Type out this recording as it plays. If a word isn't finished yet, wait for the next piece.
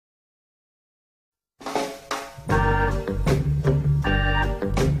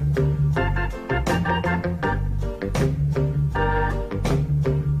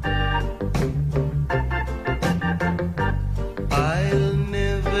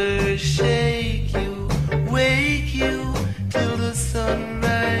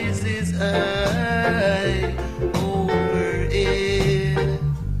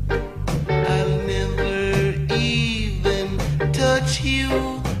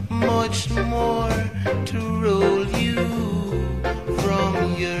much more to roll you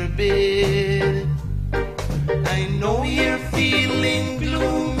from your bed. I know you're feeling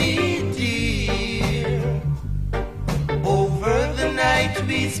gloomy, dear, over the night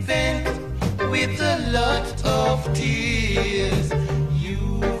we spent with a lot of tears.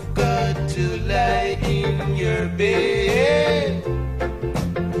 You've got to lie in your bed,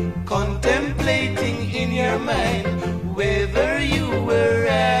 contemplating in your mind whether you were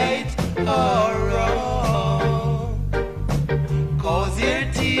right or wrong, 'cause your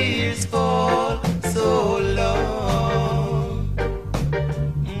tears fall so long.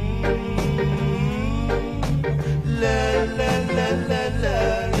 La la la la la.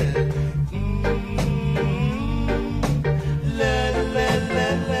 La la la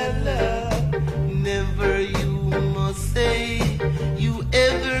la la. Never you must say you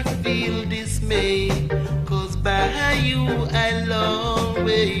ever feel dismay, 'cause by you I'll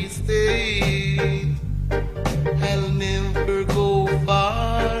always stay. I'll never go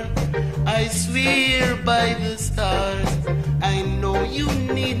far, I swear by the stars. I know you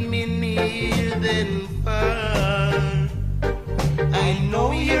need me near than far. I know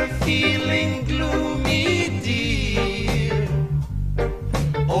you're feeling gloomy, dear,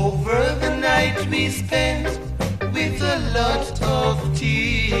 over the night we spent with a lot of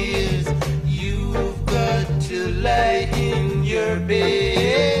tears. You've got to lie in your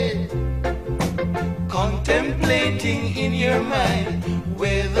bed, contemplating in your mind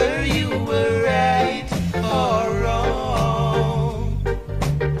whether you were right or wrong,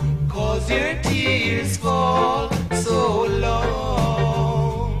 'cause your tears fall so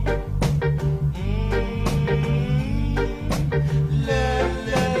long. La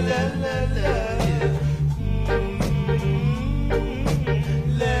la la la la.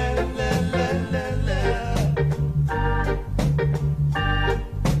 La la la la la.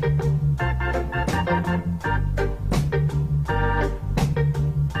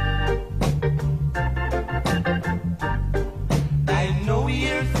 I know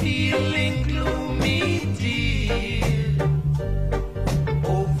you're feeling gloomy, dear,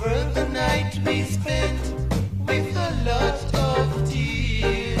 over the night we spent with a lot of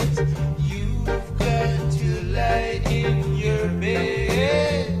tears. You've got to lie in your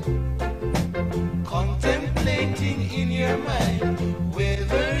bed, contemplating in your mind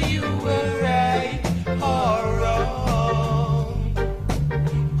whether you were right or wrong,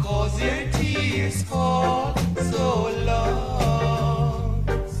 'cause your tears fall